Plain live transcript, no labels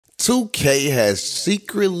2K has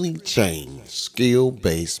secretly changed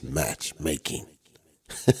skill-based matchmaking.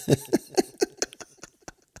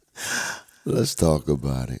 Let's talk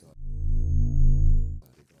about it.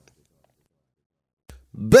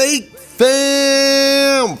 Bake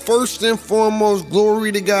fam! First and foremost,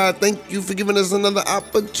 glory to God. Thank you for giving us another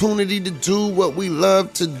opportunity to do what we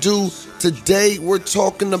love to do. Today, we're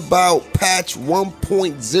talking about patch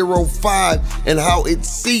 1.05 and how it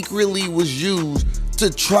secretly was used to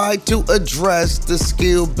try to address the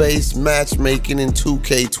skill-based matchmaking in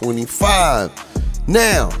 2K25.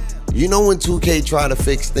 Now, you know when 2K try to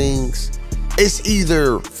fix things, it's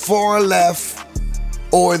either far left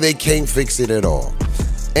or they can't fix it at all.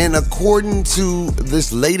 And according to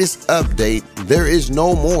this latest update, there is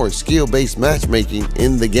no more skill-based matchmaking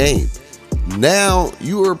in the game. Now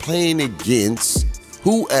you are playing against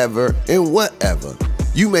whoever and whatever.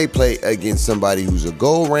 You may play against somebody who's a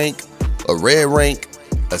gold rank, a red rank,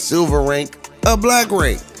 a silver rank, a black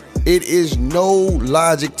rank. It is no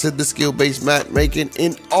logic to the skill-based matchmaking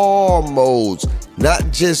in all modes,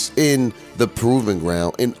 not just in the proving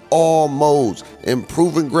ground, in all modes. In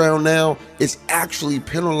proving ground now, it's actually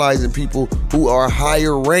penalizing people who are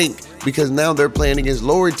higher rank because now they're playing against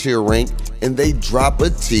lower tier rank and they drop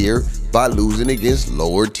a tier by losing against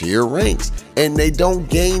lower tier ranks. And they don't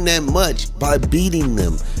gain that much by beating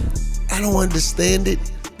them. I don't understand it,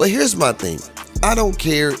 but here's my thing. I don't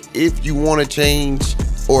care if you want to change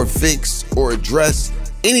or fix or address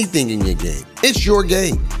anything in your game. It's your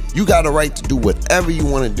game. You got a right to do whatever you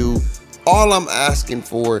want to do. All I'm asking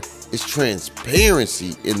for is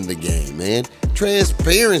transparency in the game, man.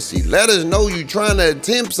 Transparency. Let us know you're trying to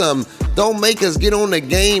attempt something. Don't make us get on the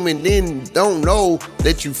game and then don't know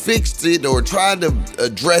that you fixed it or tried to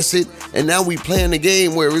address it. And now we playing the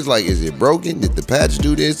game where it's like, is it broken? Did the patch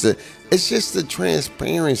do this? It's just the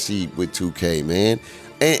transparency with 2K, man.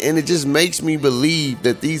 And it just makes me believe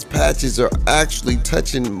that these patches are actually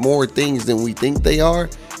touching more things than we think they are.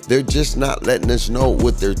 They're just not letting us know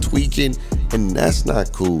what they're tweaking, and that's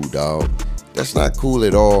not cool, dog. That's not cool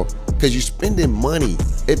at all, because you're spending money.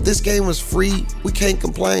 If this game was free, we can't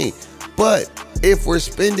complain. But if we're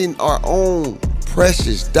spending our own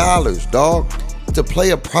precious dollars, dog, to play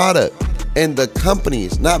a product, and the company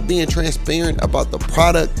is not being transparent about the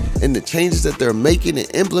product and the changes that they're making and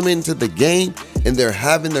implementing to the game, and they're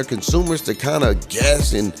having their consumers to kind of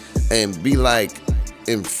guess and be like,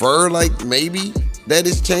 infer like maybe that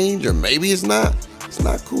is changed or maybe it's not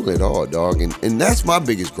cool at all, dog. And that's my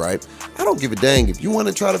biggest gripe. I don't give a dang. If you want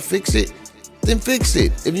to try to fix it, then fix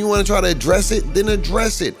it. If you want to try to address it, then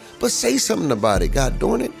address it. But say something about it, god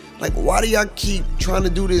darn it. Like, why do y'all keep trying to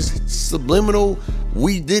do this subliminal,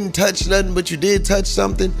 we didn't touch nothing, but you did touch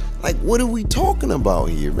something? Like, what are we talking about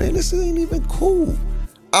here, man? This ain't even cool.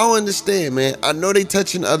 I don't understand, man. I know they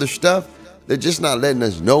touching other stuff. They're just not letting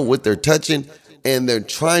us know what they're touching. And they're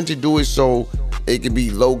trying to do it so it can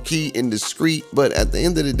be low-key and discreet. But at the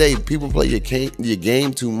end of the day, people play your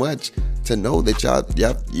game too much to know that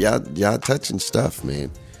y'all touching stuff,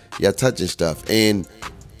 man. Y'all touching stuff. And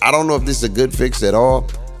I don't know if this is a good fix at all.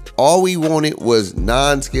 All we wanted was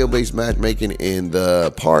non-skill-based matchmaking in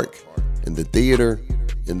the park, in the theater,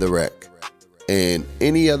 in the rec, and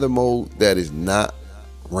any other mode that is not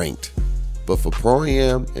ranked. But for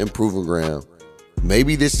Pro-Am and Proving Ground,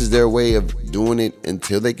 maybe this is their way of doing it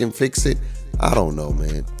until they can fix it. I don't know,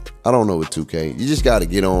 man. I don't know with 2K. You just got to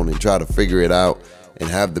get on and try to figure it out and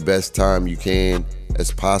have the best time you can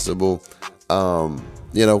as possible. You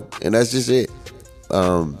know, and that's just it.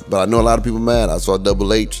 But I know a lot of people mad. I saw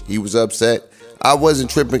Double H. He was upset. I wasn't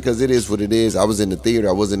tripping because it is what it is. I was in the theater.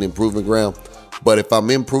 I wasn't in Proving Ground. But if I'm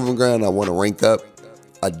in Proving Ground, I want to rank up.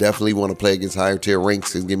 I definitely want to play against higher tier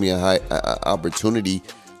ranks and give me a high opportunity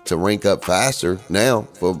to rank up faster now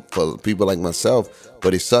for people like myself.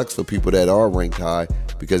 But it sucks for people that are ranked high,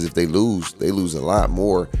 because if they lose a lot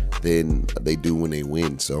more than they do when they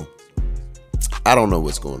win. So I don't know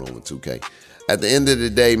what's going on with 2K. At the end of the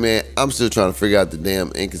day, man, I'm still trying to figure out the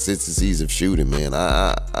damn inconsistencies of shooting, man.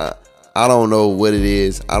 I don't know what it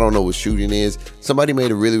is. I don't know what shooting is. Somebody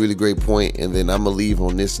made a really, really great point, and then I'm going to leave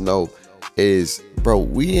on this note is, bro,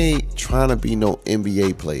 we ain't trying to be no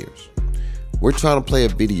NBA players. We're trying to play a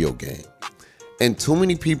video game. And too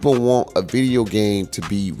many people want a video game to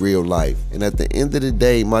be real life. And at the end of the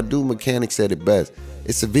day, my dude Mechanic said it best.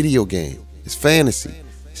 It's a video game. It's fantasy.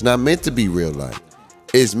 It's not meant to be real life.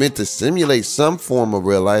 It's meant to simulate some form of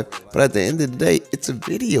real life, but at the end of the day, it's a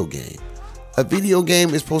video game. A video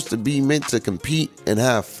game is supposed to be meant to compete and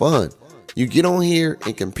have fun. You get on here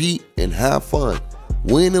and compete and have fun.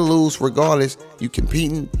 Win and lose regardless, you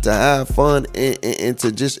competing to have fun and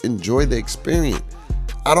to just enjoy the experience.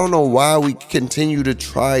 I don't know why we continue to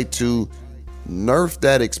try to nerf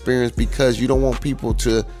that experience because you don't want people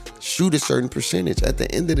to shoot a certain percentage. At the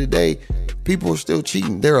end of the day, people are still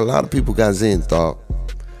cheating. There are a lot of people got Zens, dog.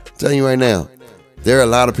 I'm telling you right now, there are a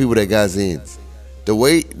lot of people that got Zens.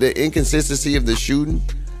 The inconsistency of the shooting,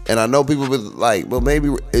 and I know people with like, well, maybe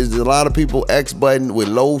is a lot of people X button with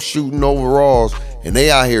low shooting overalls, and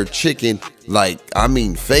they out here chicken like,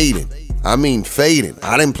 fading. I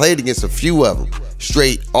done played against a few of them.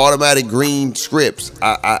 Straight automatic green scripts.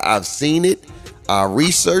 I've seen it. I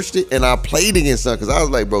researched it, and I played against them because I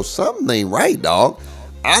was like, bro, something ain't right, dog.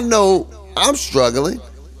 I know I'm struggling,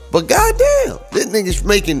 but goddamn, this nigga's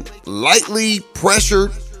making lightly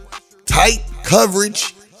pressured, tight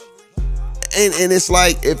coverage, and it's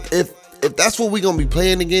like if that's what we're gonna be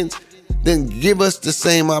playing against, then give us the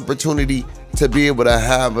same opportunity to be able to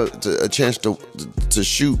have a chance to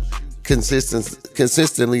shoot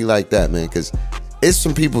consistently like that, man. Because it's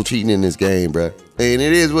some people cheating in this game, bro, and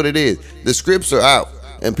it is what it is. The scripts are out,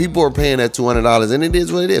 and people are paying that $200, and it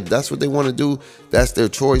is what it is. That's what they want to do. That's their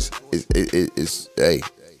choice. It's hey,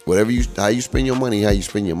 whatever how you spend your money, how you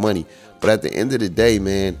spend your money. But at the end of the day,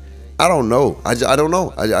 man, I don't know. I don't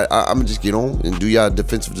know. I'm gonna just get on and do y'all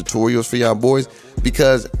defensive tutorials for y'all boys,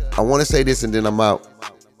 because I want to say this and then I'm out.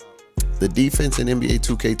 The defense in NBA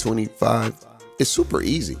 2K25 is super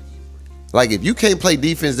easy. Like, if you can't play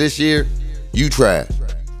defense this year, you trash.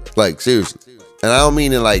 Like, seriously. And I don't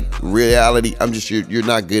mean in like reality. I'm just, you're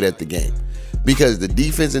not good at the game, because the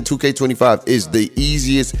defense in 2K25 is the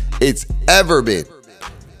easiest it's ever been.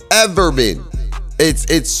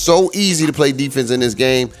 It's so easy to play defense in this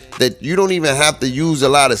game that you don't even have to use a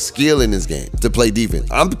lot of skill in this game to play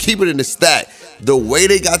defense. I'm keeping it in the stat. The way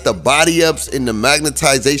they got the body ups and the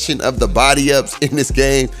magnetization of the body ups in this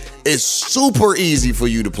game is super easy for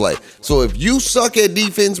you to play. So if you suck at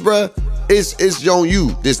defense, bruh, it's on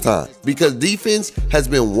you this time, because defense has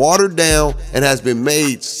been watered down and has been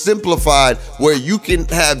made simplified, where you can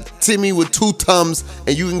have Timmy with 2 thumbs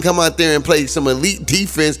and you can come out there and play some elite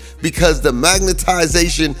defense, because the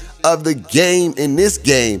magnetization of the game in this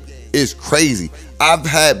game is crazy. I've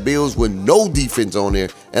had builds with no defense on there,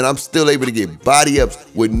 and I'm still able to get body ups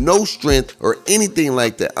with no strength or anything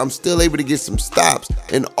like that. I'm still able to get some stops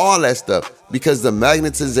and all that stuff because the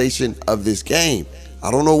magnetization of this game. I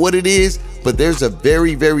don't know what it is, but there's a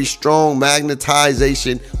very, very strong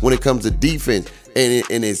magnetization when it comes to defense, and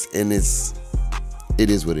it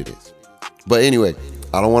is what it is. But anyway,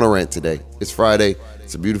 I don't want to rant today. It's Friday.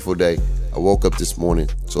 It's a beautiful day. I woke up this morning,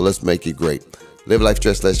 so let's make it great. Live life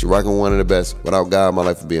stressless. You're rocking one of the best. Without God, my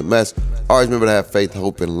life would be a mess. Always remember to have faith,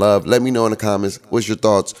 hope, and love. Let me know in the comments, what's your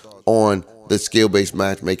thoughts on the skill-based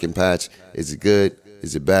matchmaking patch? Is it good?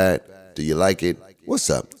 Is it bad? Do you like it? What's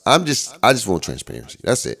up? I just want transparency.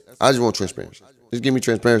 That's it. I just want transparency. Just give me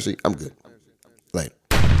transparency. I'm good.